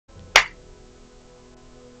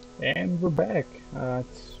And we're back.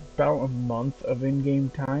 It's about a month of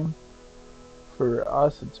in-game time. For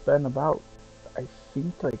us, it's been about, I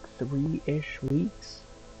think, like 3-ish weeks.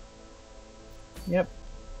 Yep.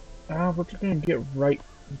 We're just gonna get right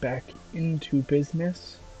back into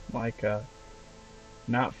business. Like,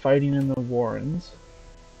 not fighting in the Warrens.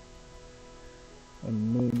 A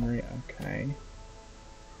Moonray, okay.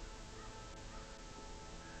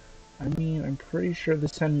 I mean, I'm pretty sure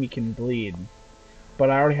this enemy can bleed. But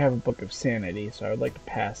I already have a Book of Sanity, so I would like to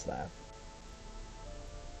pass that.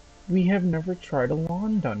 We have never tried a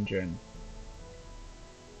lawn dungeon.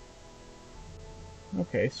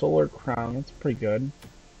 Okay, Solar Crown, that's pretty good.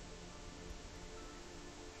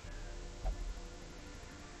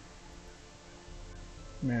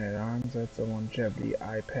 Man-at-Arms, that's a longevity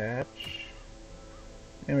eye patch.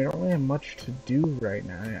 And we don't really have much to do right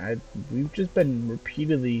now. We've just been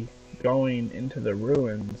repeatedly going into the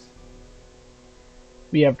ruins.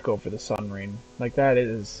 We have to go for the Sun Ring. Like, that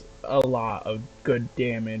is a lot of good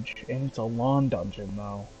damage, and it's a lawn dungeon,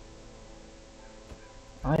 though.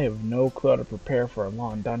 I have no clue how to prepare for a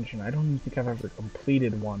lawn dungeon. I don't even think I've ever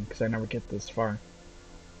completed one, because I never get this far.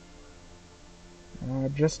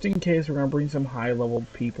 Just in case, we're going to bring some high-level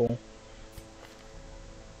people.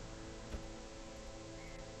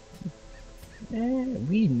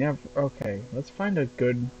 We never... Okay, let's find a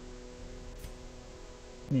good...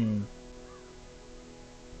 I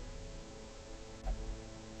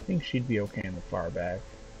think she'd be okay in the far back.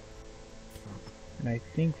 And I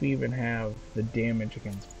think we even have the damage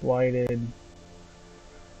against Blighted.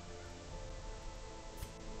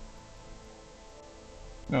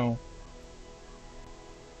 No.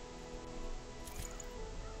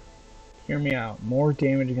 Hear me out. More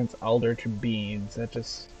damage against Eldritch Beams. That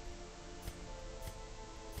just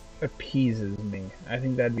appeases me. I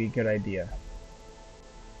think that'd be a good idea.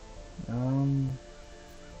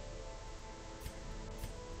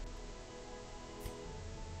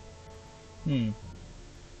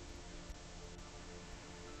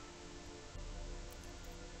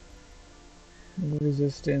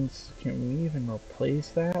 Resistance. Can we even replace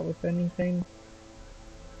that with anything?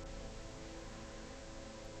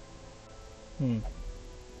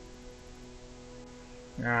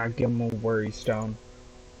 Give him a Worry Stone.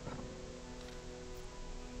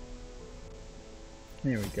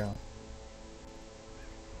 There we go.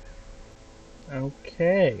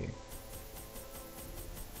 Okay.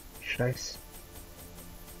 Should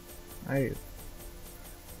I'm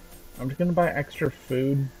just gonna buy extra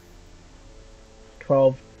food.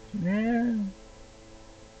 12. Nah.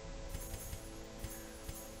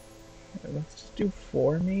 Let's just do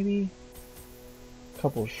 4 maybe. A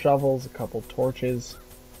couple shovels, a couple torches.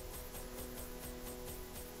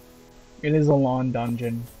 It is a lawn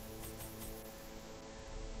dungeon.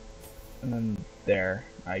 And then there,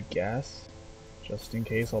 I guess. Just in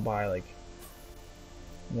case, I'll buy like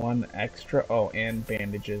 1 extra. Oh, and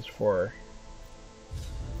bandages for...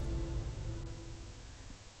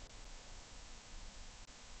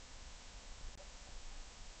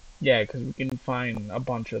 Yeah, because we can find a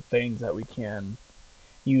bunch of things that we can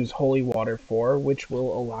use holy water for, which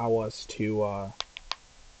will allow us to,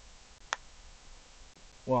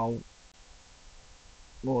 well,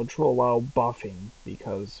 it will allow buffing,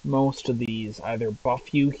 because most of these either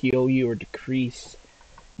buff you, heal you, or decrease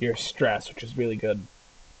your stress, which is really good.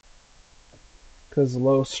 Because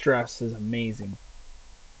low stress is amazing.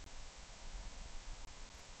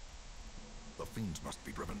 The fiends must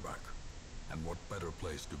be driven back. And what better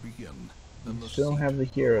place to begin than the still have the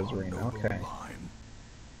hero's ring, okay.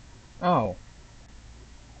 Oh.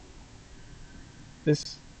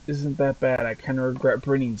 This isn't that bad. I kind of regret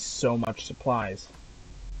bringing so much supplies.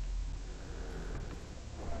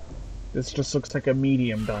 This just looks like a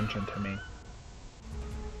medium dungeon to me.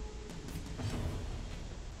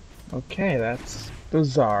 Okay, that's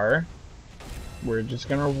bizarre. We're just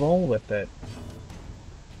gonna roll with it.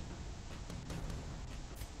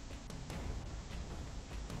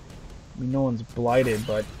 I mean, no one's blighted,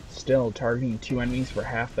 but still, targeting 2 enemies for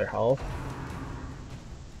half their health.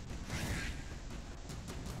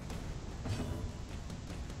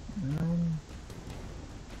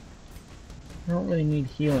 I don't really need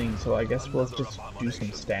healing, so I guess let's just do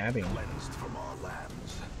some stabbing.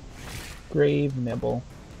 Grave Nibble.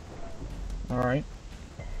 Alright.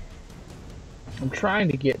 I'm trying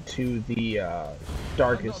to get to the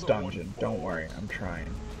darkest dungeon. Don't worry, I'm trying.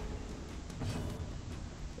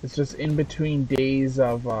 It's just in between days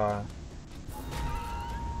of,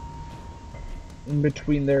 in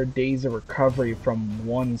between their days of recovery from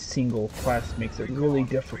one single quest makes it really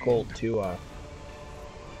difficult to,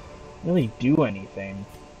 really do anything.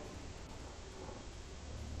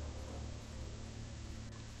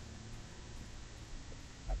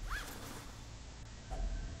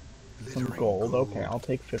 Some Glittering gold. Okay, I'll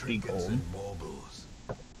take 50 trinkets gold. and baubles,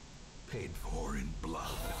 paid for in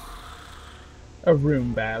blood. A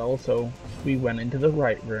room battle, so we went into the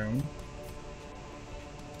right room.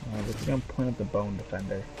 We're just gonna point at the bone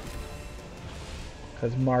defender,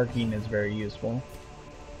 because marking is very useful.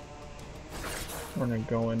 We're gonna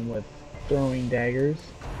go in with throwing daggers.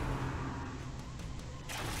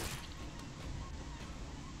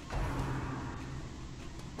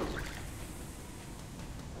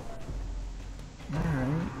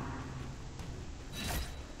 Alright.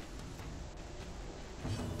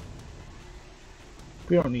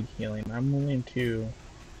 We don't need healing. I'm willing to...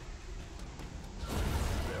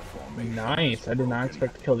 Nice! I did not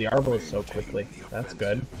expect to kill the Arbalest so quickly. That's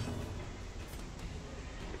good.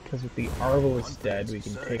 Because with the Arbalest dead, we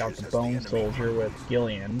can take out the Bone Soldier with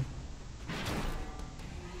Gillian.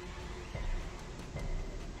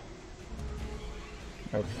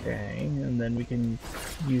 Okay, and then we can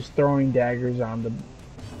use throwing daggers on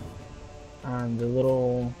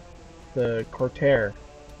the Cortair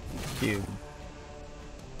cube.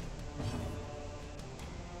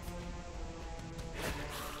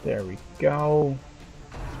 There we go.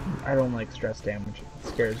 I don't like stress damage. It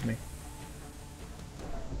scares me.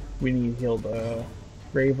 We need to heal the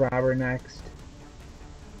Grave Robber next.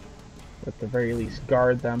 At the very least,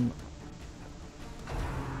 guard them.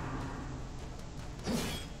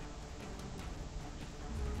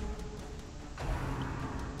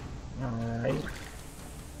 Alright.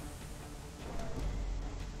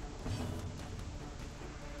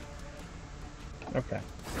 Okay.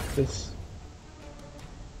 This...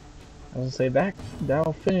 I was gonna say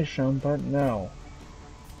that'll finish him, but no.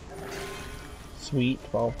 Sweet,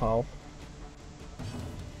 12 health.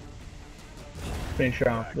 Finish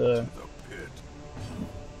off the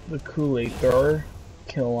Kool-Aid thrower.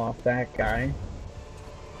 Kill off that guy.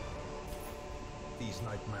 These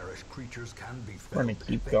nightmarish creatures can be felled. We're gonna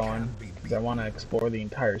keep going because I want to explore the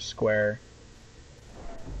entire square.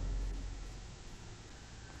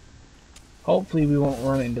 Hopefully we won't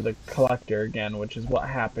run into the Collector again, which is what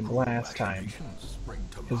happened last time.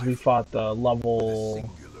 Because we fought the level,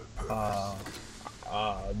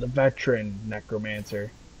 the veteran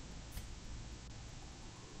Necromancer.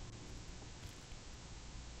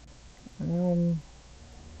 I'm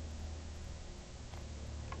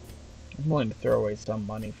willing to throw away some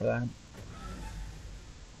money for that.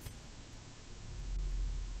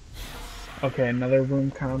 Okay, another room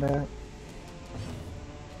combat.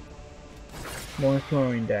 More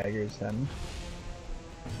throwing daggers then.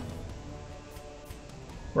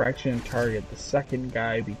 We're actually going to target the second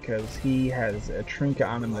guy because he has a trinket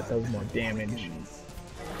on him that does more damage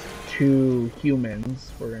to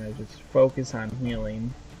humans. We're going to just focus on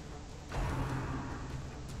healing.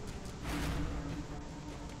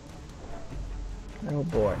 Oh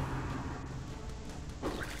boy.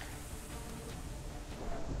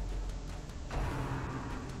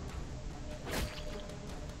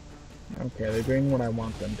 Okay, they're doing what I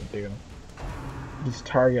want them to do. Just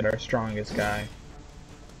target our strongest guy.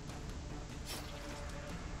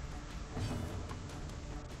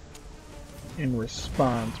 In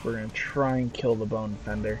response, we're going to try and kill the Bone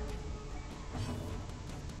Defender.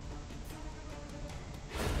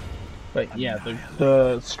 But yeah,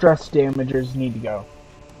 the stress damagers need to go.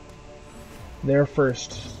 They're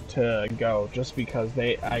first to go, just because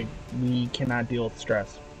we cannot deal with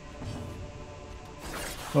stress.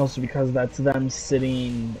 Mostly because that's them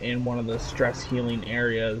sitting in one of the stress healing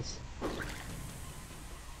areas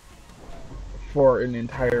for an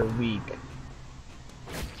entire week.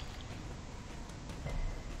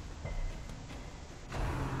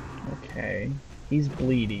 Okay, he's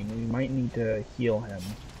bleeding. We might need to heal him.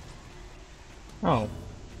 Oh,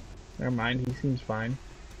 never mind. He seems fine.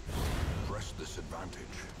 Press this advantage.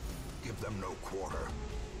 Give them no quarter.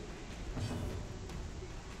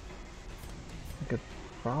 I could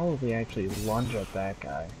probably actually lunge at that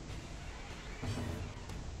guy.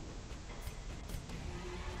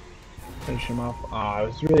 Finish him off. Oh, I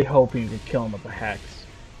was really hoping to kill him with a hex.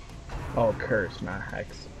 Oh, curse, not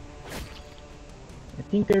hex. I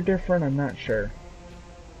think they're different. I'm not sure.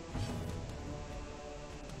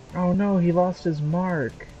 Oh no, he lost his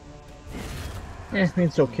mark. We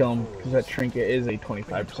can still kill him because that trinket is a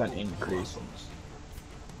 25% increase.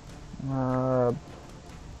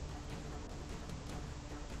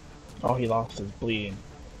 Oh, he lost his bleeding.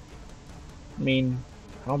 I mean,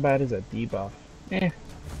 how bad is a debuff?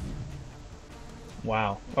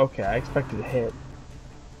 Wow. Okay, I expected a hit.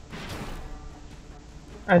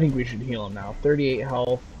 I think we should heal him now. 38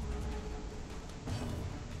 health.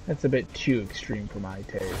 That's a bit too extreme for my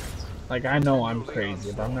taste. Like, I know I'm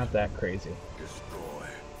crazy, but I'm not that crazy. Destroy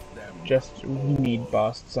their Just, we need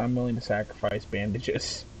busts. I'm willing to sacrifice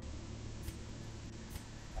bandages.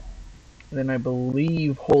 And then I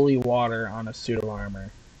believe holy water on a suit of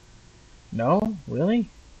armor. No? Really?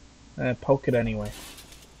 Poke it anyway.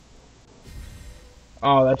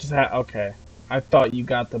 Oh, that just okay. I thought you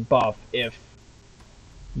got the buff if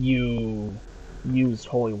you used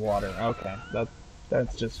holy water. Okay,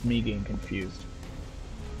 that's just me getting confused.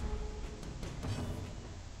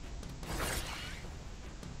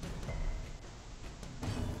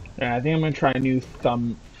 Yeah, I think I'm gonna try a new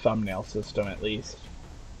thumbnail system at least.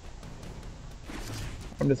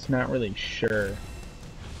 I'm just not really sure.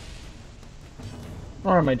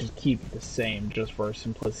 Or I might just keep it the same just for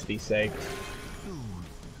simplicity's sake.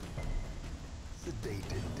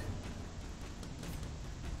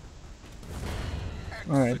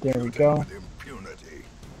 Alright, there we go.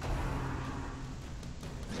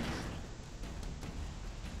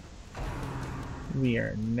 We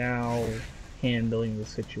are now handling the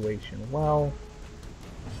situation well.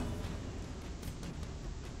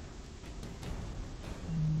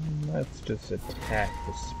 Let's just attack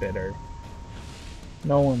the spitter.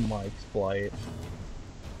 No one likes blight.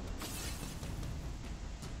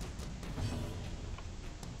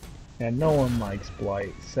 Yeah, no one likes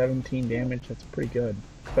blight. 17 damage, that's pretty good.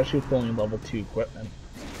 Especially with only level 2 equipment.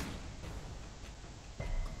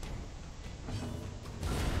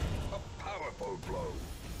 A powerful blow.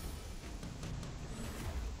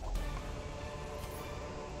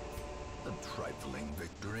 A trifling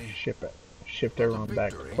victory. Shift everyone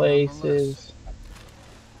back to places.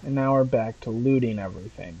 And now we're back to looting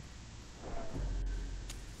everything.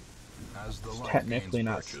 It's technically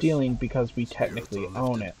not stealing because we technically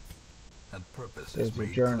own it. There's a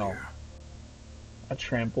journal. A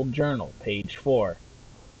trampled journal, page 4.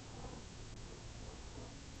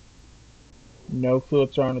 No clue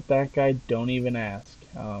what's wrong with that guy, don't even ask.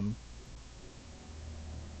 Alright,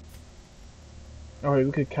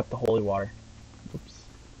 we could have kept the holy water. Oops.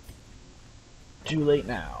 Too late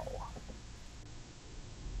now.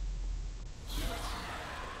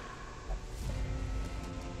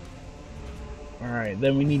 Alright,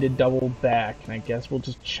 then we need to double back, and I guess we'll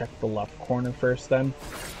just check the left corner first then.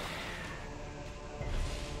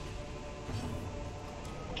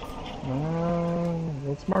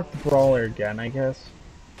 Let's mark the brawler again, I guess.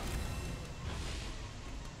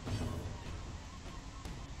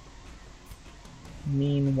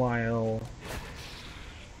 Meanwhile,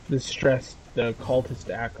 the cultist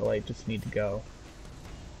acolyte just need to go.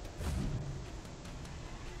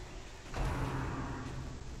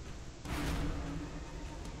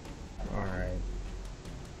 Alright.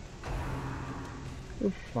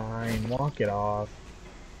 We're fine, walk it off.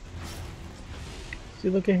 See,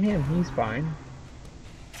 look at him, he's fine.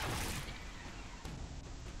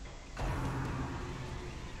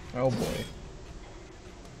 Oh boy.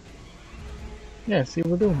 Yeah, see,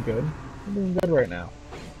 we're doing good. We're doing good right now.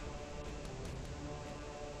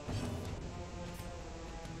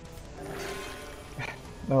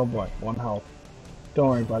 Oh boy, 1 health. Don't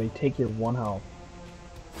worry, buddy, take your 1 health.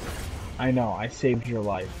 I know, I saved your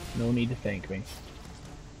life. No need to thank me.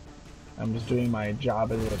 I'm just doing my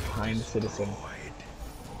job as a kind citizen.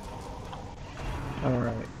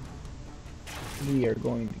 Alright. We are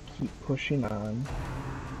going to keep pushing on.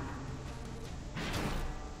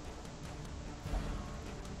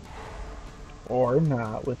 Or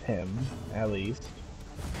not with him, at least.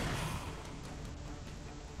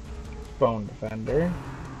 Bone Defender.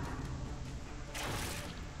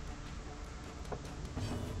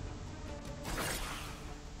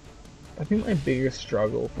 I think my biggest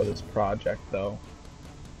struggle for this project, though,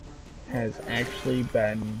 has actually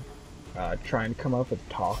been trying to come up with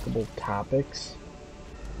talkable topics.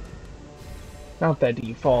 Not that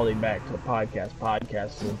defaulting back to the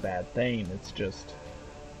podcast is a bad thing, it's just...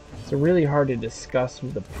 It's really hard to discuss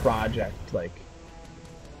with a project, like,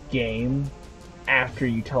 game, after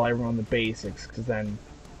you tell everyone the basics, because then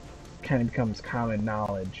it kind of becomes common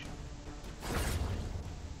knowledge.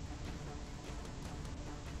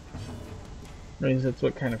 At least that's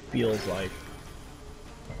what it kind of feels like.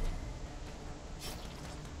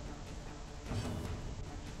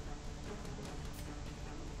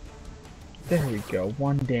 There we go,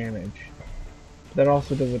 1 damage. That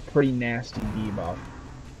also does a pretty nasty debuff.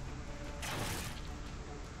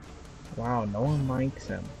 Wow, no one likes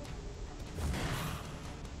him.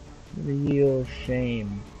 Real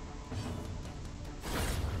shame.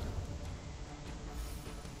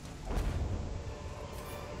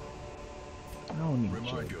 I don't need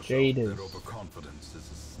Jade. Jade is overconfidence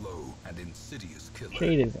is a slow and insidious killer.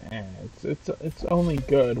 Jade is it's only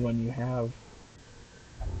good when you have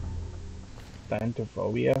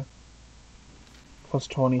Thanatophobia. Plus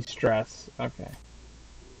 20 stress. Okay.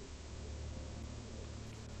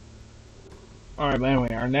 Alright, but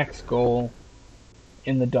anyway, our next goal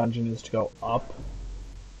in the dungeon is to go up.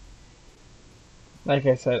 Like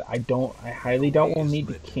I said, I highly doubt we'll need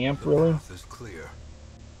to camp, really.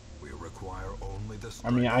 I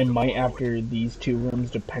mean, I might after these 2 rooms,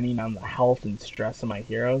 depending on the health and stress of my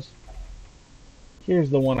heroes. Here's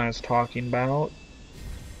the one I was talking about.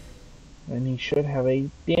 And he should have a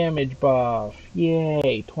damage buff.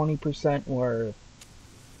 Yay! 20% worth.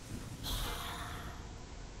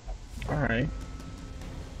 Alright.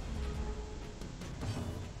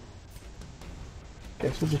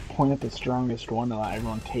 Guess we'll just point at the strongest one and let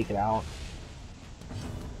everyone take it out.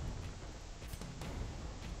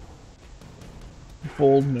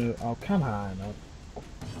 Bold move. Oh, come on.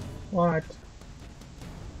 What?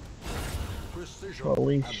 Well, at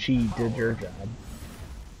least she did your job.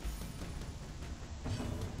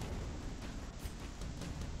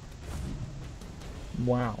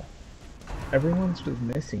 Wow. Everyone's just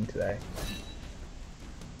missing today.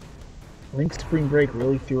 I think spring break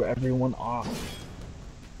really threw everyone off.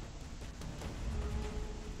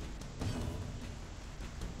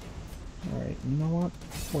 Alright, you know what?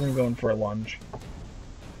 We're gonna go in for a lunge.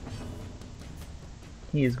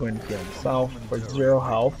 He is going to heal himself for 0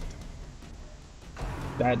 health.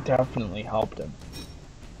 That definitely helped him.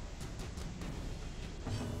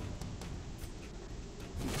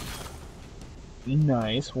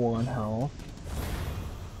 Nice, 1 health.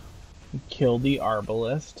 We killed the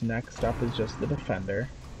Arbalest. Next up is just the Defender.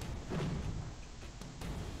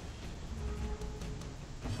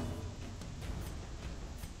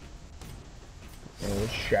 And we'll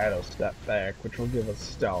Shadow Step back, which will give us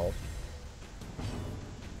stealth.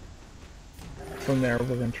 From there, we're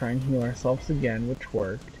going to try and heal ourselves again, which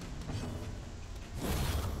worked.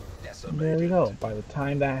 And there we go. By the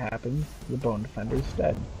time that happens, the Bone Defender's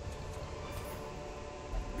dead.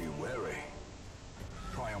 Be wary.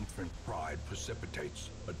 Triumphant pride precipitates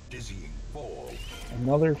a dizzying fall.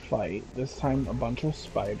 Another fight. This time, a bunch of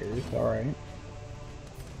spiders. Alright.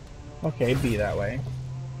 Okay, be that way.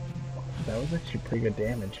 That was actually pretty good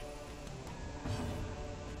damage.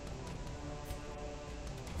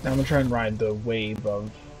 Now I'm gonna try and ride the wave of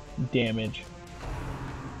damage.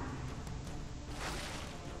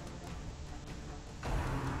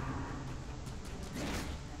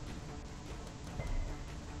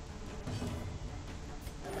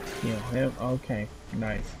 Heal him. Okay,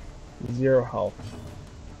 nice. 0 health.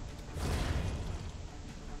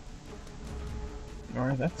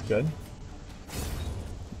 Alright, that's good.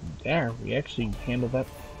 There, we actually handled that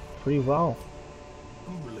pretty well.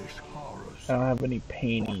 I don't have any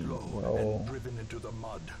painting. Roll.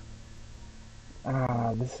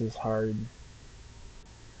 Ah, this is hard.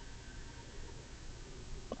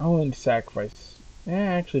 I'm willing to sacrifice.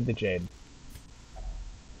 Actually, the Jade.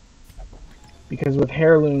 Because with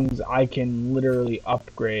heirlooms, I can literally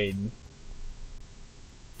upgrade.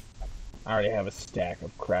 I already have a stack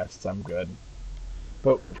of crests. I'm good.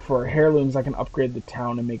 But for heirlooms, I can upgrade the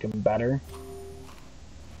town and make them better.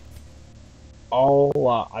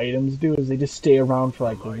 All items do is they just stay around for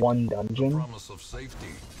like 1 dungeon.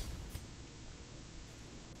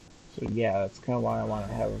 So yeah, that's kind of why I want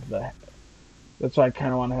to have the. That's why I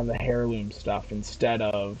kind of want to have the heirloom stuff instead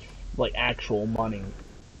of like actual money.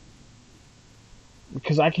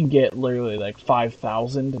 Because I can get literally like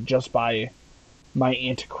 5,000 just by my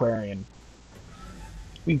antiquarian.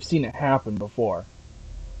 We've seen it happen before.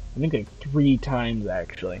 I think like 3 times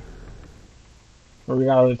actually. Where we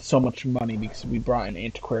got so much money because we brought an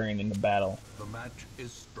antiquarian into battle. The match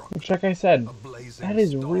is struck. Which, like I said, that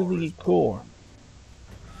is really cool.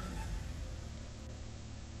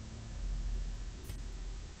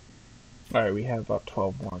 Alright, we have about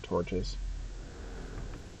 12 more torches.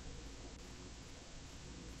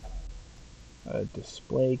 A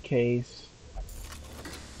display case.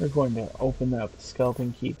 We're going to open up the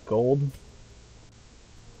Skeleton Keep Gold.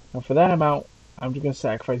 Now for that amount, I'm just going to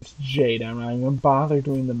sacrifice Jade. I'm not even going to bother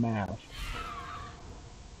doing the math.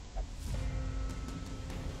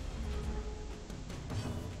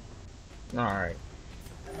 Alright.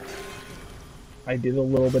 I did a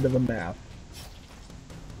little bit of the math.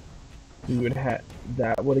 We would have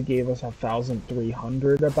that would have gave us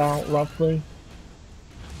 1,300 about roughly.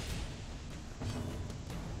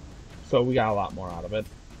 So we got a lot more out of it,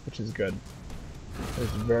 which is good.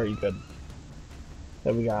 It's very good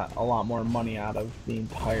that we got a lot more money out of the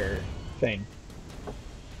entire thing.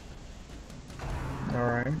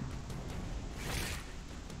 Alright.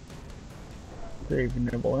 Grave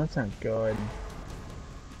Nibble, that's not good.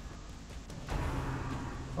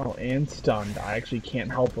 Oh, and stunned. I actually can't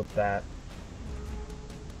help with that.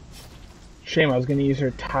 Shame, I was gonna use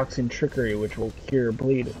her toxin trickery, which will cure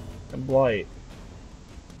bleed and blight.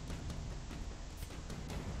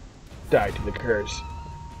 Die to the curse.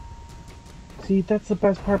 See, that's the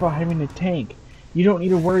best part about having a tank. You don't need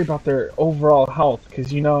to worry about their overall health,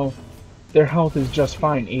 because you know their health is just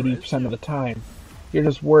fine 80% of the time. You're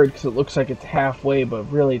just worried because it looks like it's halfway,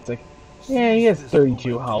 but really it's like, yeah, he has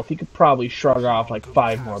 32 health. He could probably shrug off like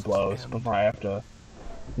 5 more blows before I have to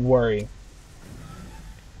worry.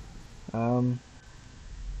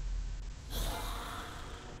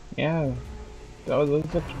 Yeah,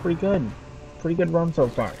 that's pretty good. Pretty good run so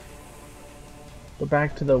far. But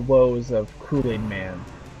back to the woes of Kool-Aid Man.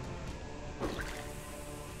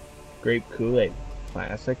 Grape Kool-Aid.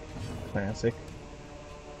 Classic. Classic.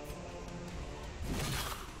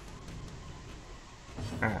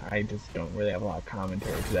 I just don't really have a lot of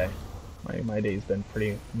commentary today. My day's been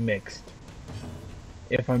pretty mixed.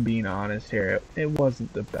 If I'm being honest here, it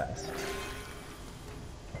wasn't the best.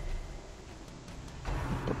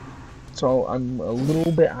 So I'm a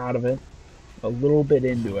little bit out of it, a little bit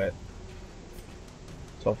into it.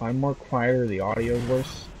 So if I'm more quiet or the audio's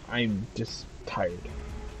worse, I'm just tired.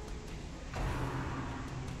 I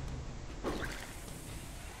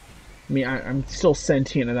mean, I'm still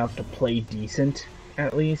sentient enough to play decent,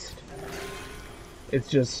 at least. It's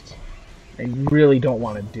just, I really don't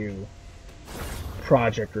want to do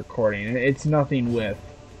project recording. It's nothing with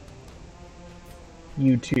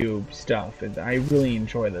YouTube stuff. I really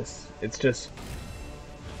enjoy this. It's just,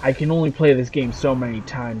 I can only play this game so many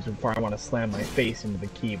times before I want to slam my face into the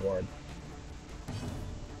keyboard.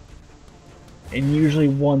 And usually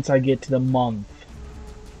once I get to the month,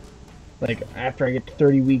 like after I get to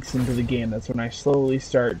 30 weeks into the game, that's when I slowly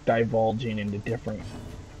start divulging into different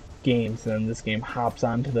games. And then this game hops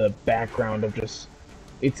onto the background of just,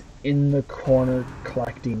 it's in the corner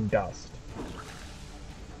collecting dust.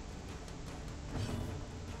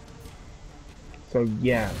 So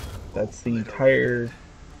yeah, that's the entire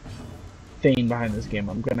thing behind this game.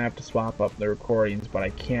 I'm gonna have to swap up the recordings, but I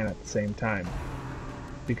can't at the same time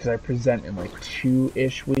because I present in like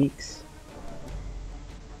 2-ish weeks.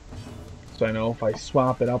 So I know if I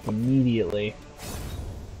swap it up immediately,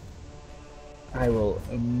 I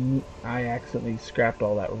accidentally scrapped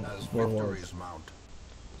all that rewards.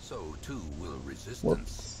 So too will resistance.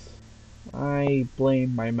 Whoops. I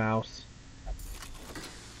blame my mouse.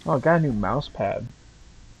 Oh, I got a new mouse pad.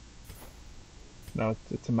 No,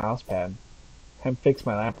 it's a mouse pad. Haven't fixed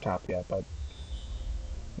my laptop yet, but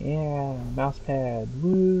yeah, mouse pad.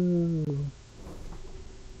 Woo!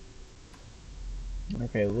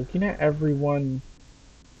 Okay, looking at everyone,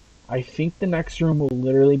 I think the next room will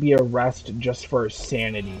literally be a rest just for a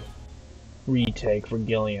sanity retake for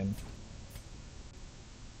Gillian.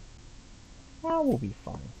 Well, we'll be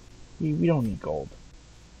fine. We don't need gold.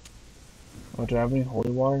 Oh, do I have any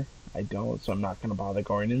holy water? I don't, so I'm not gonna bother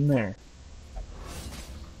going in there.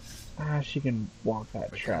 Ah, she can walk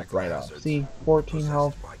that trap right off. See, 14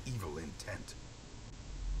 health.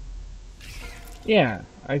 Yeah,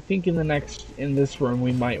 I think in this room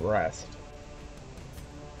we might rest.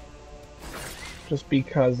 Just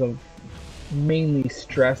because of mainly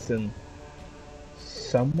stress and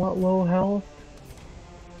somewhat low health.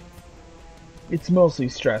 It's mostly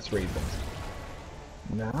stress reasons.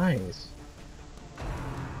 Nice.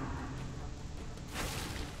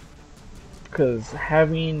 Because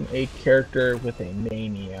having a character with a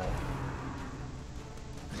mania.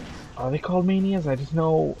 Are they called manias? I just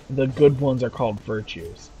know the good ones are called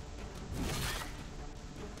virtues.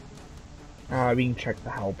 We can check the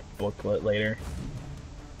help booklet later.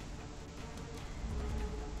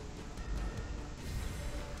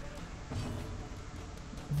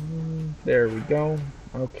 There we go.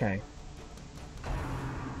 Okay.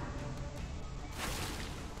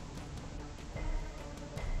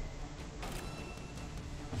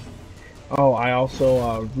 Oh, I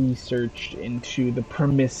also researched into the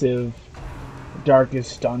permissive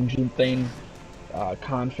Darkest Dungeon thing,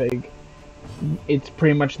 config. It's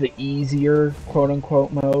pretty much the easier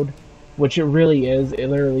quote-unquote mode, which it really is. It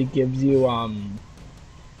literally gives you,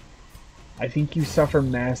 I think you suffer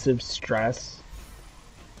massive stress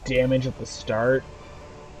damage at the start,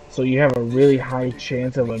 so you have a really high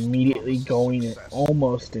chance of immediately going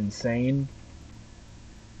almost insane.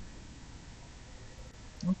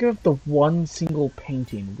 Look at the one single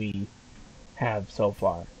painting we have so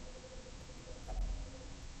far.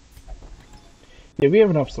 Yeah, we have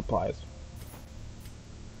enough supplies.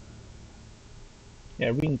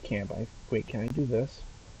 Yeah, we can camp. Wait, can I do this?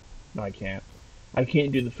 No, I can't. I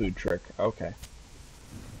can't do the food trick. Okay.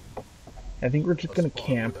 I think we're just gonna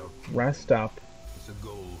camp, rest up,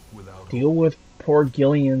 without Deal with poor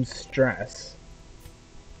Gillian's stress.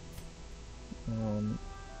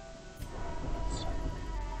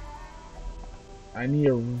 I need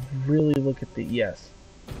to really look at the yes.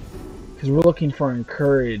 Because we're looking for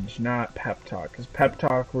encourage, not pep talk. Because pep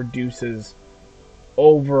talk reduces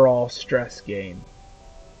overall stress gain.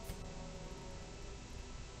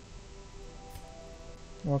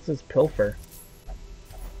 What's this pilfer?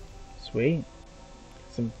 Sweet.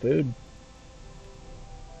 Some food.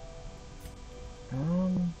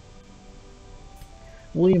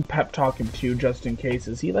 William pep talk him too, just in case.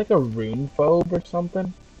 Is he like a rune phobe or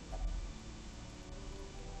something?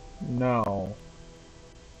 No.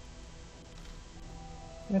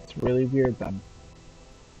 That's really weird then.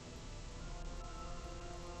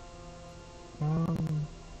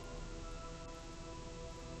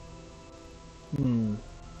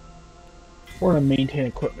 We're gonna maintain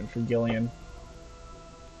equipment for Gillian.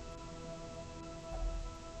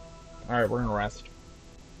 Alright, we're gonna rest.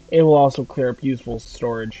 It will also clear up useful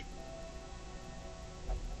storage.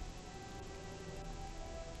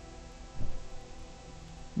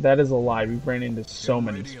 That is a lie. We've ran into so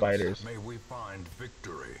many spiders. May we find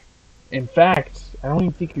victory. In fact, I don't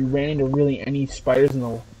even think we ran into really any spiders in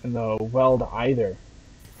the Weld either.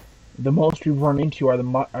 The most we've run into are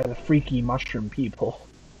the freaky mushroom people.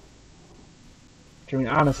 I mean,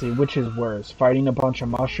 honestly, which is worse, fighting a bunch of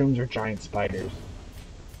mushrooms or giant spiders?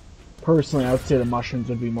 Personally, I would say the mushrooms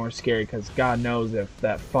would be more scary because God knows if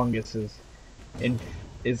that fungus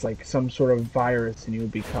is like some sort of virus and you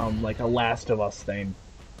would become like a Last of Us thing.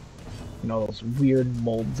 You know, those weird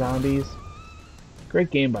mold zombies.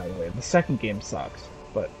 Great game, by the way. The second game sucks,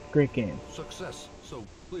 but great game. Success so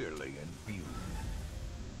clearly in view.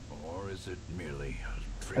 Or is it merely a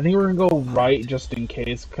I think we're gonna go right just in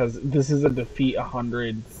case, because this is a defeat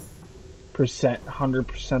 100%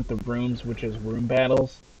 the rooms, which is room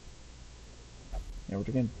battles. Yeah, we're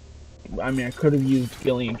gonna. I mean, I could have used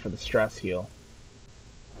Gillian for the stress heal.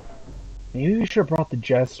 Maybe we should have brought the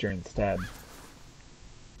Jester instead.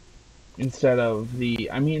 Instead of the.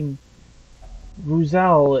 I mean,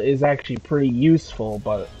 Ruzel is actually pretty useful,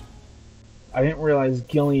 but I didn't realize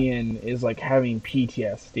Gillian is like having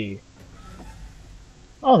PTSD.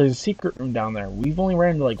 Oh, there's a secret room down there. We've only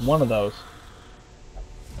ran into like one of those.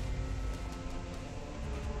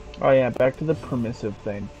 Oh yeah, back to the permissive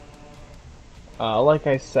thing. Like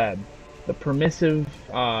I said, the permissive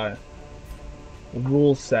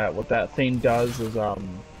rule set, what that thing does is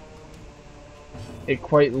it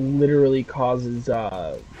quite literally causes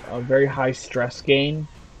a very high stress gain,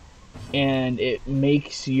 and it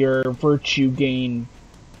makes your virtue gain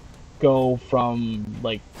go from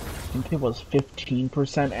like, I think it was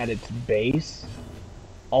 15% at its base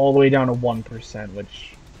all the way down to 1%,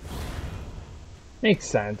 which makes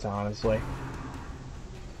sense, honestly.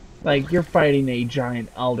 Like, you're fighting a giant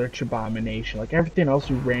eldritch abomination. Like, everything else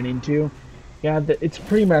we ran into, yeah, it's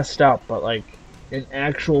pretty messed up, but, like, an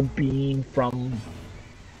actual being from,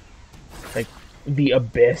 like, the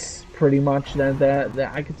abyss, pretty much,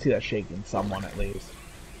 that I could see that shaking someone, at least.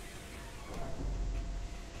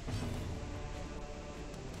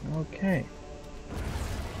 Okay.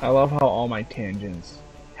 I love how all my tangents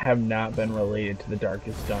have not been related to the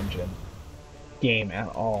Darkest Dungeon game at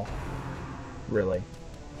all. Really.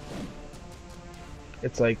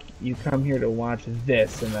 It's like, you come here to watch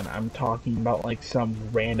this, and then I'm talking about, like, some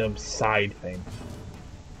random side thing.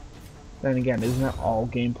 Then again, isn't that all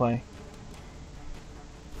gameplay?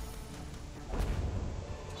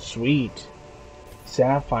 Sweet.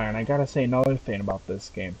 Sapphire, and I gotta say another thing about this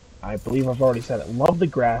game. I believe I've already said it. Love the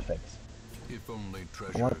graphics. If only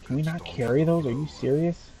treasure What, can we not carry those? Are you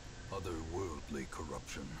serious? Otherworldly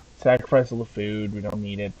corruption. Sacrifice all the food. We don't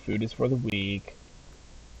need it. Food is for the weak.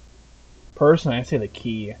 Personally, I say the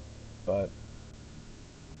key, but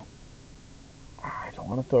I don't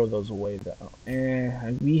want to throw those away though.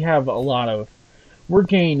 We have a lot of. We're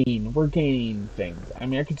gaining things. I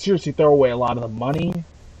mean, I could seriously throw away a lot of the money,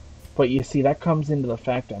 but you see, that comes into the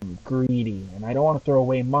fact I'm greedy, and I don't want to throw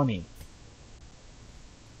away money.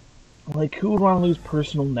 Like, who would want to lose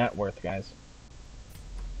personal net worth, guys?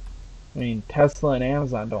 I mean, Tesla and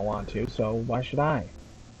Amazon don't want to, so why should I?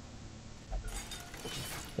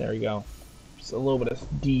 There we go. Just a little bit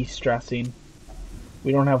of de-stressing.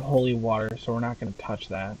 We don't have holy water, so we're not going to touch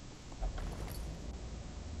that.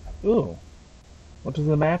 Ooh. What does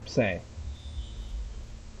the map say?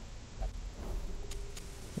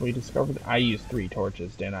 We discovered... I used 3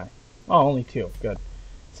 torches, didn't I? Oh, only 2. Good.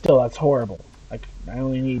 Still, that's horrible. Like, I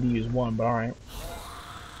only need to use 1, but alright.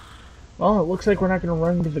 Well, it looks like we're not going to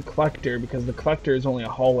run into the Collector, because the Collector is only a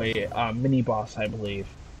hallway mini-boss, I believe.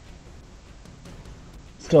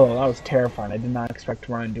 still, that was terrifying. I did not expect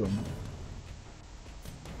to run into him.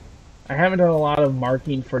 I haven't done a lot of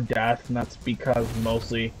marking for death, and that's because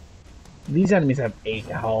mostly these enemies have 8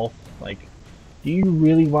 health. Like, do you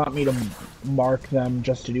really want me to mark them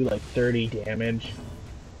just to do like 30 damage?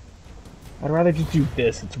 I'd rather just do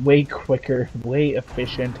this. It's way quicker, way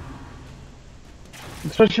efficient.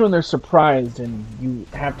 Especially when they're surprised and you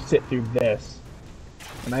have to sit through this.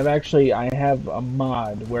 And I have a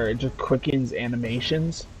mod where it just quickens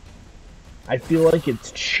animations. I feel like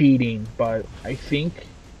it's cheating, but I think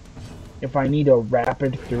if I need to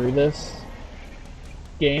rapid through this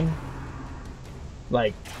game,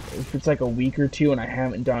 like if it's like a week or two and I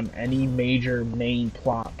haven't done any major main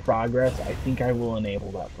plot progress, I think I will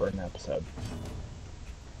enable that for an episode.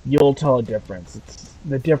 You'll tell a difference.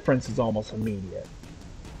 The difference is almost immediate.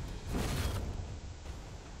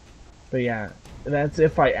 But yeah, that's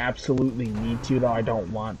if I absolutely need to, though I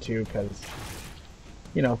don't want to, because,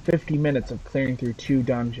 you know, 50 minutes of clearing through 2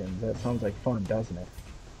 dungeons, that sounds like fun, doesn't it?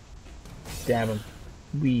 Stab him.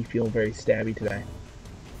 We feel very stabby today.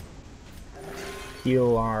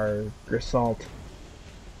 Heal our Grisalt.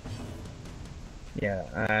 Yeah,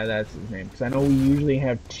 that's his name, because I know we usually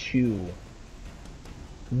have 2.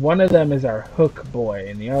 One of them is our hook boy,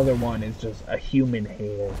 and the other one is just a human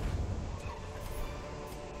hater.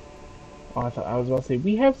 Oh, I was about to say,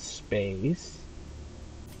 we have space.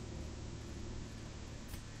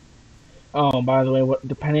 Oh, by the way,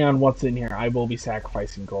 depending on what's in here, I will be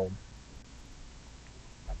sacrificing gold.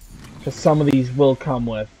 Because some of these will come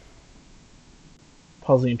with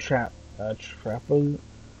puzzling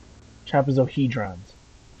trapezohedrons.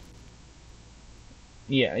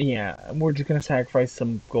 Yeah, we're just gonna sacrifice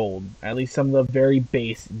some gold. At least some of the very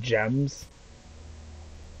base gems.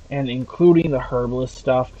 And including the herbalist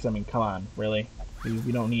stuff, because I mean, come on, really?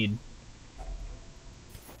 We don't need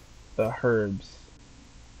the herbs.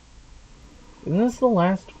 Isn't this the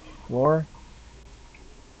last floor?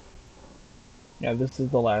 Yeah, this is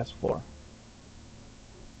the last floor.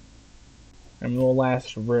 I mean, the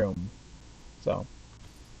last room. So,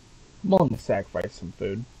 I'm willing to sacrifice some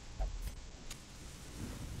food.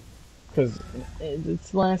 Because it's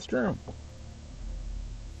the last room.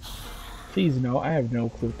 Please know, I have no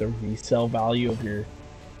clue what the resale value of your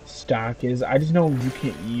stock is. I just know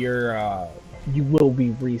you will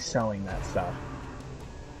be reselling that stuff.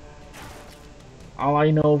 All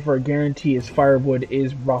I know for a guarantee is firewood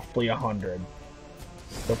is roughly 100.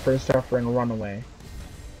 So first off, we're gonna run away.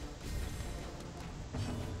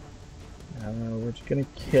 We're just gonna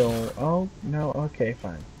kill. Oh no, okay,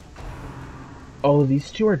 fine. Oh, these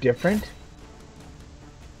 2 are different?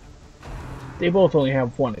 They both only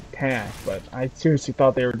have 1 attack, but I seriously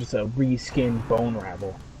thought they were just a reskinned Bone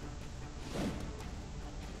Rabble.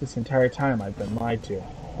 This entire time I've been lied to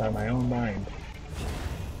by my own mind.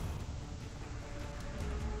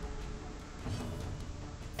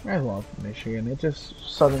 I love Michigan. It just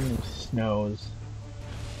suddenly snows.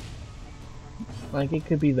 Like, it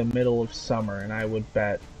could be the middle of summer, and I would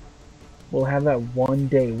bet we'll have that one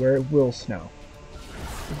day where it will snow.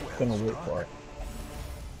 I'm gonna wait for it.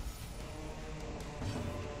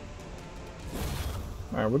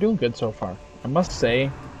 Alright, we're doing good so far. I must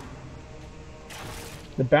say,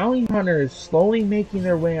 the bounty hunter is slowly making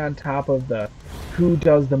their way on top of the who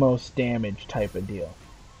does the most damage type of deal.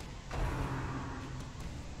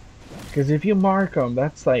 Because if you mark them,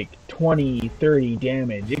 that's like 20, 30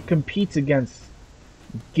 damage. It competes against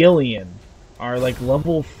Gillian, our like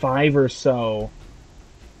level 5 or so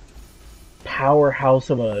powerhouse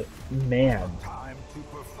of a man.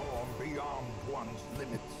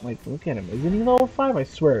 Like, look at him. Isn't he level 5? I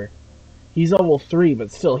swear. He's level 3, but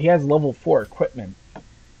still, he has level 4 equipment.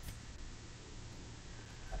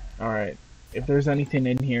 Alright. If there's anything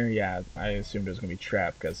in here, yeah, I assumed it was going to be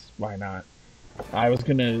trapped, because why not? I was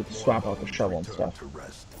going to swap out the shovel and stuff.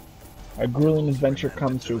 A grueling adventure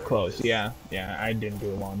comes to a close. Yeah, I didn't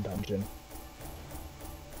do a long dungeon.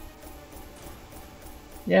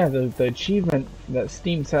 Yeah, the achievement that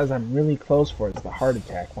Steam says I'm really close for is the heart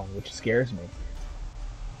attack one, which scares me.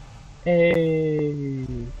 Hey!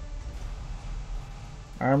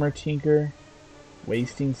 Armor Tinker.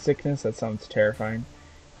 Wasting Sickness, that sounds terrifying.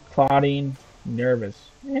 Clotting. Nervous.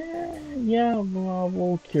 Yeah, well,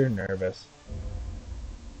 we'll cure Nervous.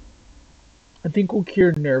 I think we'll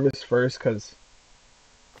cure Nervous first, because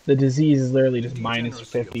the disease is literally just minus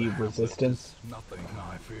 50 resistance. Nothing,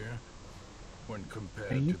 I fear, when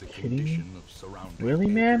compared Are you to the kidding me? condition of surrounding Really,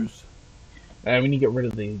 man? acres. We need to get rid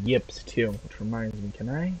of the yips, too, which reminds me, can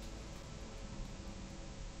I?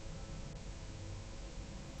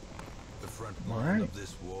 The front line Alright. of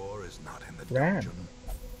this war is not in the Rad. dungeon.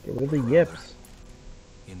 Get rid of the but yips. rather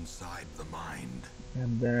inside the mind.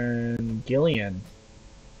 And then Gillian.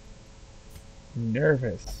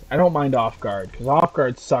 Nervous. I don't mind off guard, because off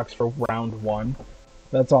guard sucks for round 1.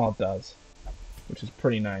 That's all it does, which is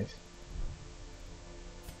pretty nice.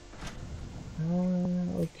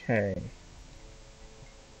 Okay.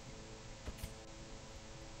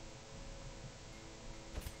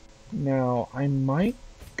 Now, I might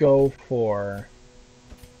go for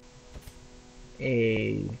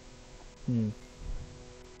a...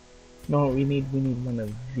 No, we need one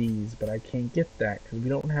of these, but I can't get that because we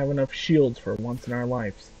don't have enough shields for once in our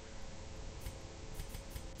lives.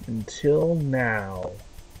 Until now.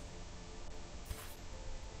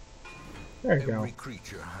 There you go. Every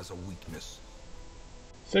creature has a weakness.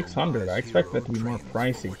 600. I expect that to be more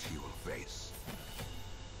pricey.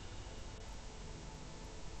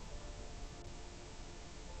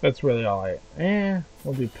 That's really all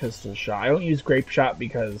we'll do pistol shot. I don't use grape shot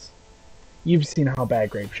because you've seen how bad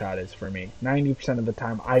grape shot is for me. 90% of the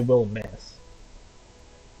time I will miss.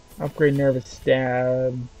 Upgrade nervous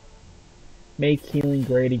stab. Make healing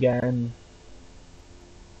great again.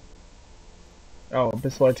 Oh,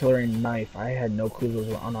 Abyssal Artillery and Knife. I had no clue those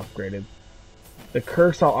were unupgraded. The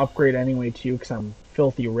Curse I'll upgrade anyway too because I'm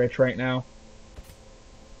filthy rich right now.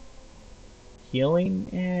 Healing?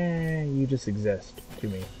 You just exist to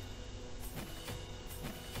me.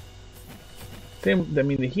 Same, I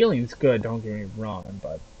mean, the healing's good, don't get me wrong,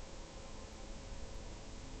 but...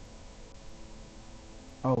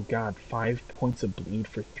 Oh god, 5 points of bleed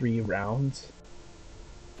for 3 rounds?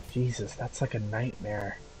 Jesus, that's like a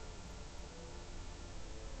nightmare.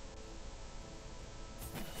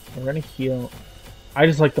 We're gonna heal... I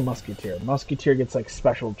just like the Musketeer. Musketeer gets like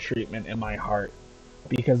special treatment in my heart.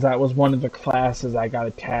 Because that was one of the classes I got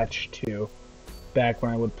attached to back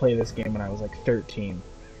when I would play this game when I was like 13.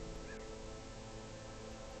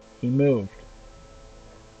 He moved.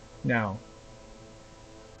 Now.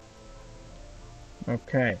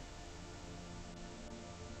 Okay.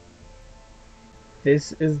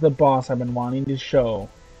 This is the boss I've been wanting to show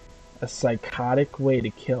a psychotic way to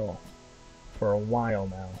kill for a while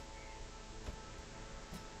now.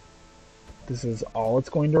 This is all it's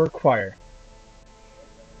going to require.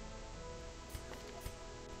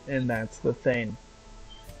 And that's the thing.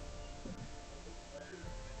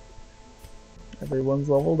 Everyone's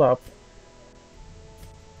leveled up.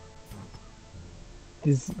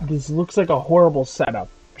 This looks like a horrible setup,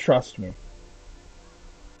 trust me.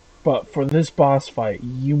 But for this boss fight,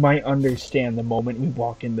 you might understand the moment we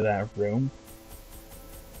walk into that room.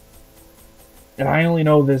 And I only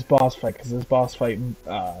know this boss fight because this boss fight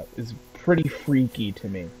is pretty freaky to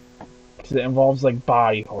me. Because it involves like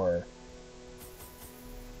body horror.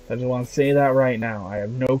 I just want to say that right now. I have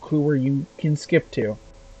no clue where you can skip to.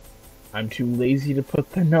 I'm too lazy to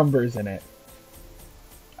put the numbers in it.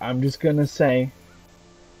 I'm just gonna say,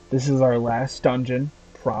 this is our last dungeon,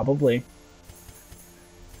 probably.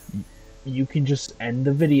 You can just end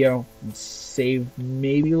the video and save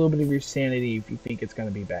maybe a little bit of your sanity if you think it's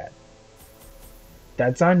gonna be bad.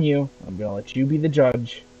 That's on you. I'm gonna let you be the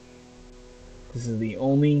judge. This is the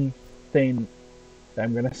only thing that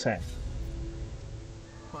I'm gonna say.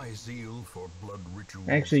 My zeal for blood rituals.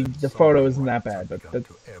 Actually, the photo isn't that bad, but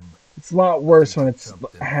it's a lot worse when it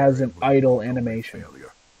has an idle animation.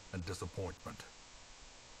 Failure and disappointment.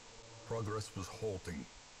 Progress was halting,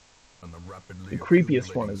 and the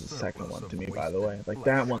creepiest one is the second one to me, by the way. Like,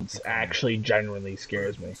 that one's actually genuinely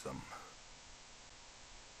scares me.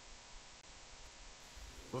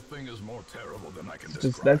 The thing is more terrible than I can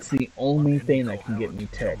describe. That's the only thing that can get me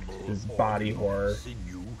ticked, is body horror,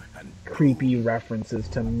 creepy references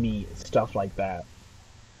to meat, stuff like that.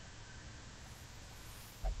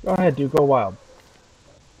 Go ahead, dude, go wild.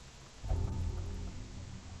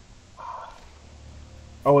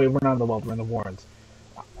 Oh wait, we're not in the Wild, we're in the Warrens.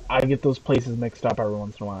 I get those places mixed up every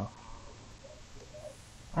once in a while.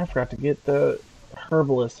 I forgot to get the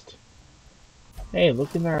Herbalist. Hey,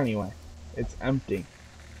 look in there anyway. It's empty.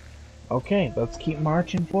 Okay, let's keep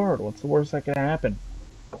marching forward. What's the worst that could happen?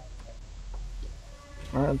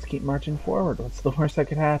 Alright, let's keep marching forward. What's the worst that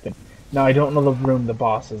could happen? Now, I don't know the room the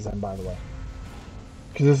boss is in, by the way.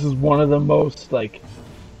 Because this is one of the most, like,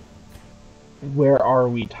 where are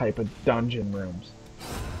we type of dungeon rooms.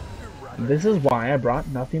 And this is why I brought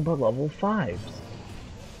nothing but level 5s.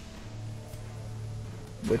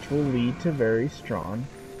 Which will lead to very strong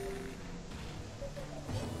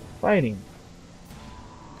fighting.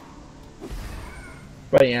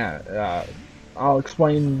 But yeah, I'll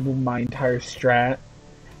explain my entire strat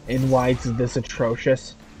and why it's this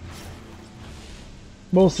atrocious.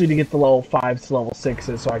 Mostly to get the level 5s to level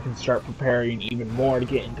 6s so I can start preparing even more to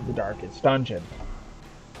get into the darkest dungeon.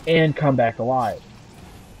 and come back alive.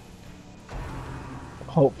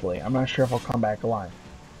 Hopefully. I'm not sure if I'll come back alive.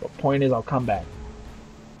 But point is, I'll come back.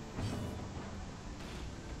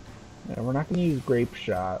 Yeah, we're not going to use Grape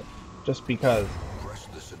Shot, just because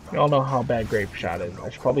we all know how bad Grape Shot is. I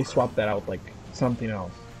should probably swap that out with, like, something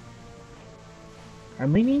else.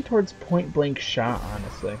 I'm leaning towards Point Blank Shot,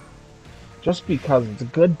 honestly. Just because it's a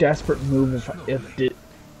good desperate move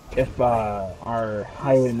if our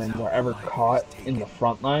highwaymen were ever caught in the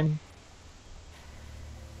front line.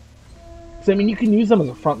 So, I mean, you can use them as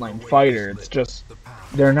a frontline fighter, it's just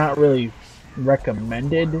they're not really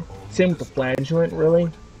recommended. Same with the Flagellant, really.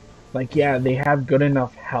 Like, yeah, they have good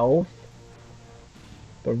enough health,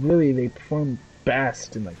 but really they perform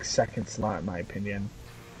best in, like, second slot, in my opinion.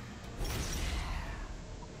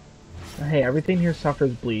 Hey, everything here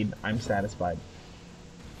suffers bleed. I'm satisfied.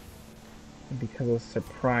 Because of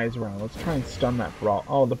surprise round. Let's try and stun that brawl.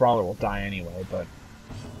 Oh, the brawler will die anyway, but...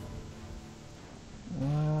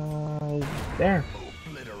 there.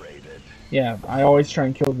 Yeah, I always try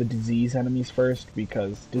and kill the disease enemies first,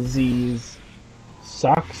 because disease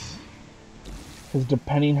sucks. Because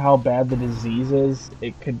depending how bad the disease is,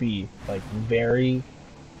 it could be, like, very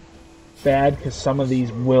bad, because some of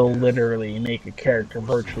these will literally make a character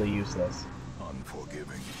virtually useless.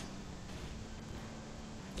 Unforgiving.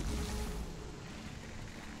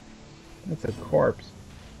 That's a corpse.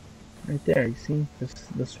 Right there, you see?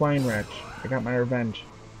 The swine wretch. I got my revenge.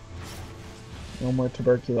 No more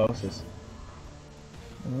tuberculosis.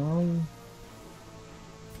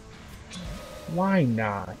 Why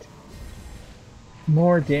not?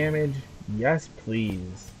 More damage? Yes,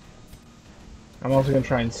 please. I'm also going to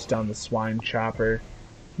try and stun the swine chopper.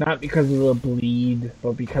 Not because of the bleed,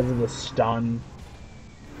 but because of the stun.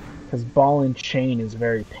 Because ball and chain is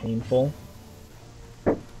very painful.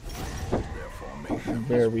 And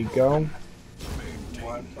there we go.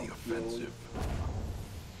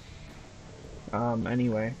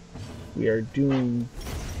 Anyway, we are doing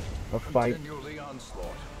a fight.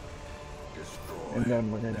 And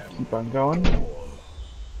then we're going to keep on going.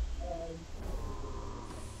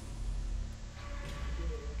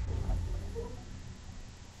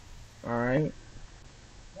 Alright.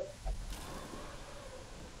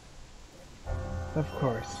 Of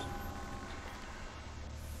course.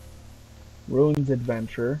 Ruins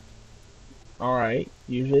Adventure. Alright,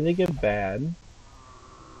 usually they get bad.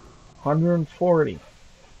 140. I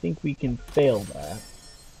think we can fail that.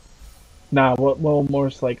 Now, what will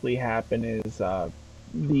most likely happen is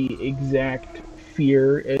the exact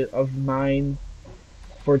fear of mine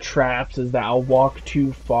for traps is that I'll walk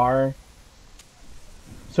too far.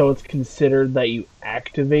 So it's considered that you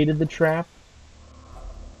activated the trap.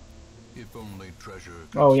 If only treasure.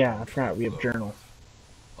 Oh yeah, I forgot we have journal.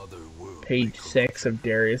 Page 6 of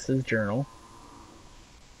Darius's journal.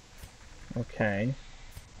 Okay.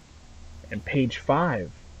 And page 5.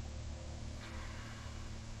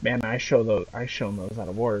 Man, I shown those out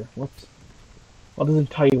of order. Whoops. Well, it doesn't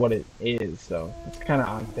tell you what it is, so it's kind of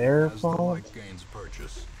on their fault.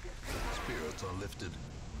 Spirits are lifted,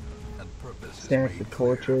 and purpose Stack the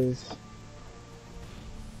torches.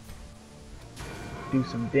 Do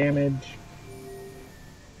some damage.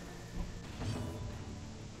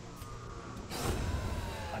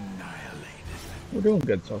 We're doing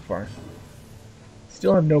good so far.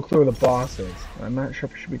 Still have no clue where the boss is. I'm not sure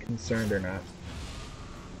if I should be concerned or not.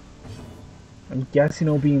 I'm guessing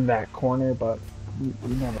it'll be in that corner, but you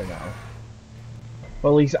never know.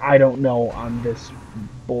 Well, at least I don't know on this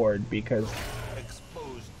board, because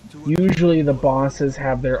usually the bosses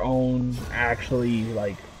have their own, actually,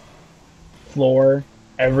 like, floor.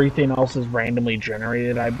 Everything else is randomly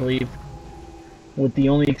generated, I believe. With the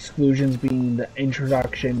only exclusions being the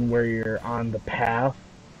introduction where you're on the path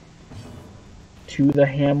to the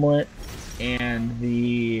hamlet and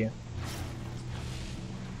the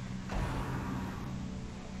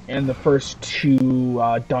first two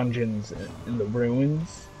dungeons in the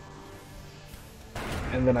ruins.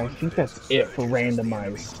 And then I think that's it for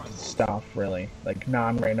randomized stuff, really. Like,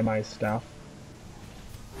 non-randomized stuff.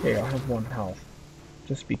 Here, I'll have 1 health.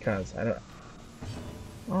 Just because. I don't...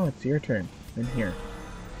 Oh, it's your turn. In here.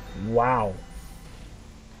 Wow.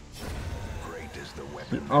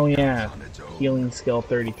 Oh yeah. Healing skill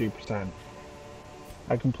 33%.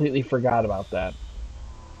 I completely forgot about that.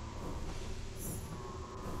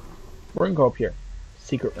 We're gonna go up here.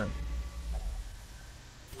 Secret room.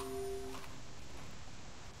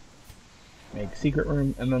 Make secret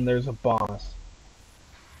room, and then there's a boss.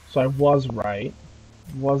 So I was right.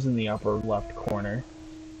 Was in the upper left corner.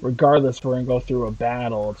 Regardless, we're gonna go through a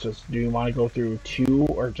battle. It's just, do you want to go through 2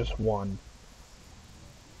 or just 1?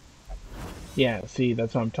 Yeah, see,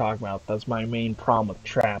 that's what I'm talking about. That's my main problem with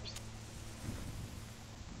traps.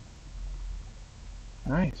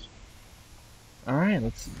 Nice. Alright,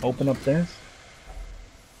 let's open up this.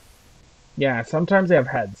 Yeah, sometimes they have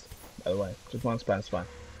heads, by the way. Just want to specify.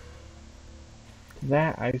 To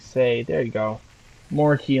that, I say, there you go.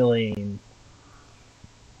 More healing.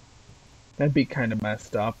 That'd be kind of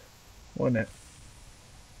messed up, wouldn't it?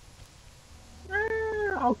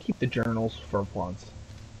 I'll keep the journals for once.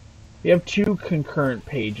 We have 2 concurrent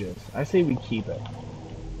pages. I say we keep it.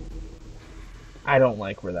 I don't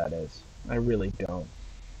like where that is. I really don't.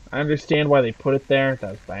 I understand why they put it there.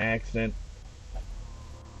 That was by accident.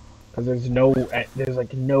 Because there's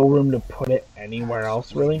like no room to put it anywhere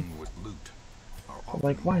else, really. But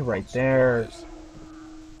like, why right there?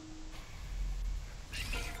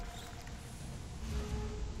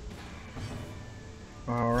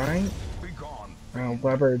 Alright.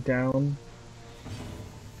 Weber down.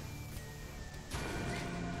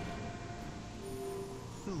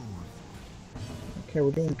 Okay,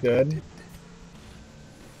 we're doing good.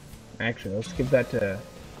 Actually, let's give that to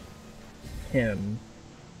him.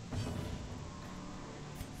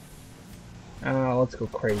 Let's go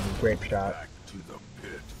crazy. Grape shot.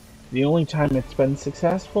 The only time it's been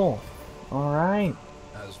successful. Alright.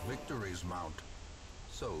 As victories mount,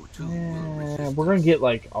 so too Yeah, we're gonna get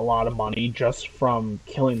like a lot of money just from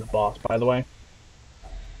killing the boss, by the way.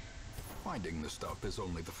 Finding the stuff is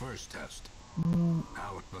only the first test.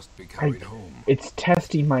 Now it must be carried home. It's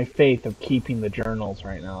testing my faith of keeping the journals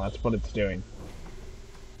right now. That's what it's doing.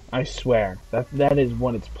 I swear. That is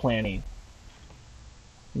what it's planning.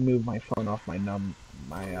 Move my phone off my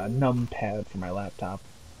numpad for my laptop.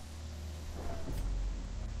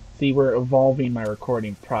 See, we're evolving my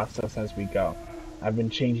recording process as we go. I've been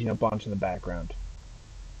changing a bunch in the background.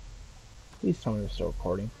 Please tell me we're still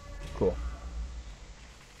recording. Cool.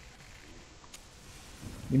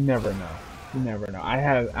 You never know. You never know.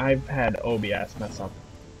 I've had OBS mess up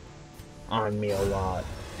on me a lot.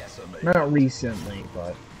 Not recently,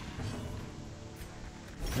 but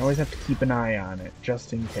I always have to keep an eye on it,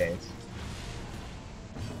 just in case.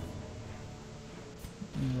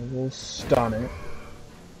 We'll stun it.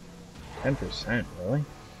 10%, really?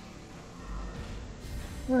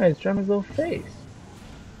 Oh, he's trying his little face.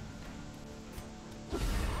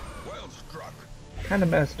 Well struck. Kinda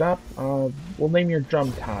messed up. We'll name your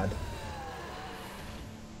drum Todd.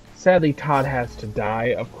 Sadly, Todd has to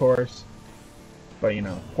die, of course. But, you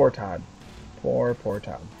know, poor Todd. Poor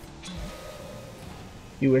Todd.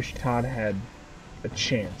 You wish Todd had a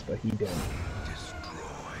chance, but he didn't.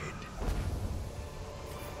 Destroyed.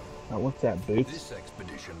 What's that, boots? This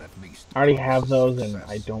expedition at least I already have those, and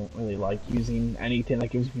I don't really like using anything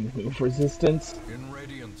that gives me move resistance.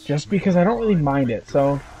 Just because I don't really mind it,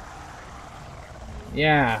 so...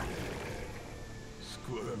 Yeah.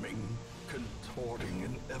 Squirming, contorting,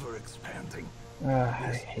 and ever expanding. I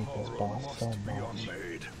hate this boss so much.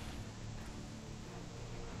 Unmade.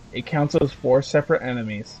 It counts as 4 separate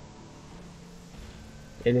enemies.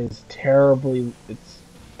 It is terribly... It's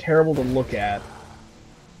terrible to look at.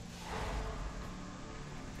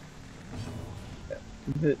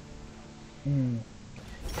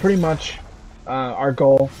 Pretty much, our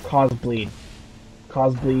goal, cause bleed.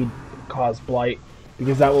 Cause bleed, cause blight.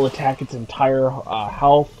 Because that will attack its entire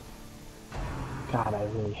health. God, I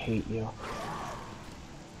really hate you.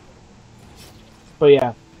 But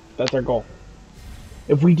yeah, that's our goal.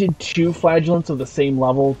 If we did 2 flagellants of the same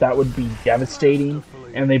level, that would be devastating.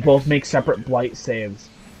 And they both make separate blight saves.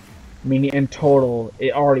 Meaning in total,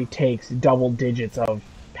 it already takes double digits of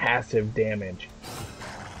passive damage.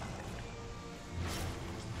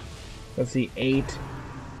 Let's see, 8,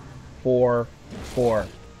 4, 4.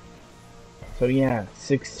 So yeah,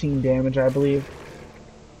 16 damage, I believe.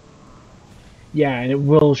 Yeah, and it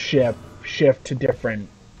will shift to different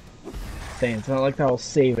things. It's not like that'll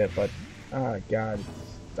save it, but oh god,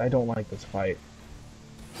 I don't like this fight.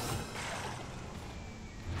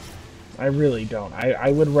 I really don't.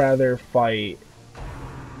 I would rather fight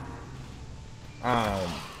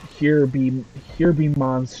Here Be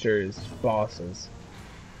Monsters bosses.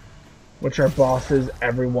 Which are bosses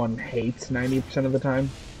everyone hates 90% of the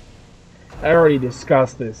time. I already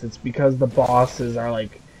discussed this. It's because the bosses are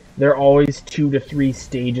like, they're always 2 to 3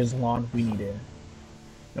 stages long. We need to...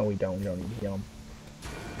 No, we don't. We don't need to heal them.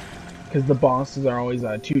 Because the bosses are always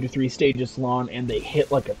 2 to 3 stages long, and they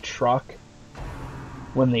hit like a truck.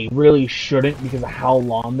 When they really shouldn't because of how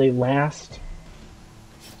long they last.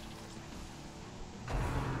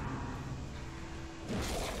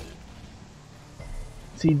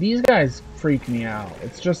 See, these guys freak me out.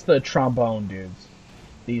 It's just the trombone dudes.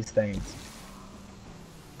 These things.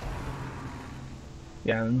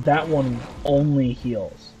 Yeah, and that one only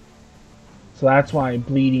heals. So that's why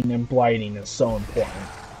bleeding and blighting is so important.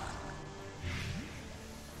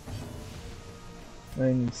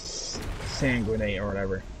 And sanguinate or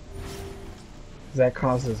whatever. That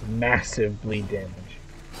causes massive bleed damage.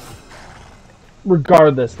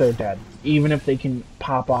 Regardless, they're dead. Even if they can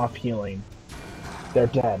pop off healing, they're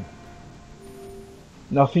dead.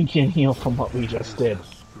 Nothing can heal from what we just did.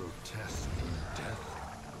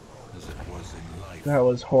 That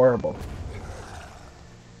was horrible.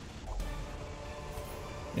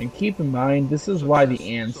 And keep in mind, this is why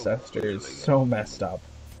the Ancestor is so messed up.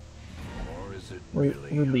 We're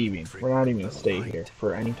leaving. We're not even going to stay here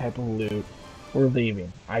for any type of loot. We're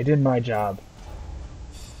leaving. I did my job.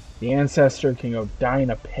 The Ancestor can go die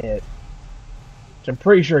in a pit. Which I'm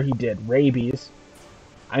pretty sure he did. Rabies.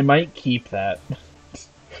 I might keep that.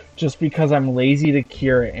 Just because I'm lazy to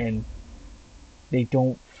cure it and they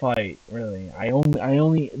don't fight, really.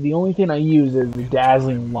 The only thing I use is the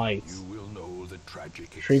dazzling lights.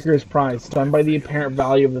 Shrieker's prize. Stunned by the apparent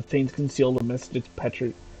value of the things concealed amidst its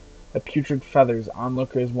putrid feathers,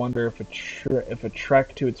 onlookers wonder if a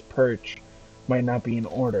trek to its perch might not be in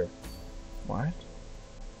order. What?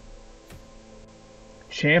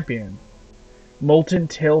 Champion. Molten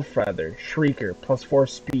Tail Feather. Shrieker. +4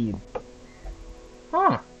 speed.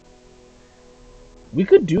 Huh. We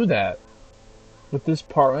could do that. With this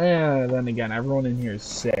part, then again, everyone in here is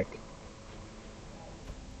sick.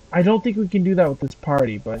 I don't think we can do that with this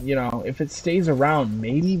party, but, you know, if it stays around,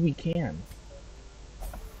 maybe we can.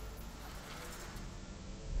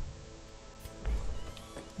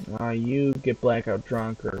 You get blackout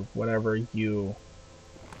drunk or whatever you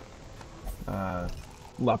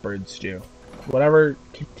leopards do. Whatever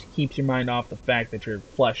keeps your mind off the fact that your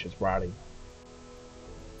flesh is rotting.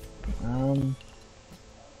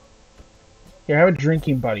 Here, have a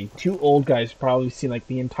drinking buddy. Two old guys probably see like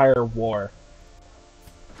the entire war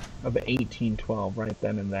of 1812 right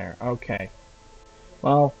then and there. Okay.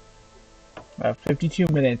 Well, 52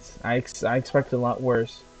 minutes. I expected a lot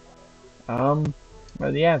worse.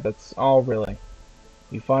 But yeah, that's all really.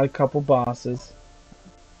 We fought a couple bosses.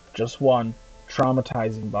 Just one.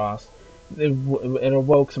 Traumatizing boss. It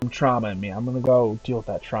awoke some trauma in me. I'm gonna go deal with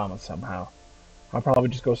that trauma somehow. I'll probably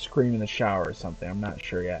just go scream in the shower or something. I'm not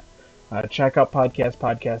sure yet. Check out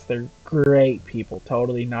Podcast. They're great people.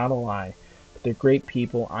 Totally not a lie. But they're great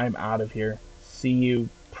people. I'm out of here. See you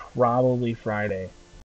probably Friday.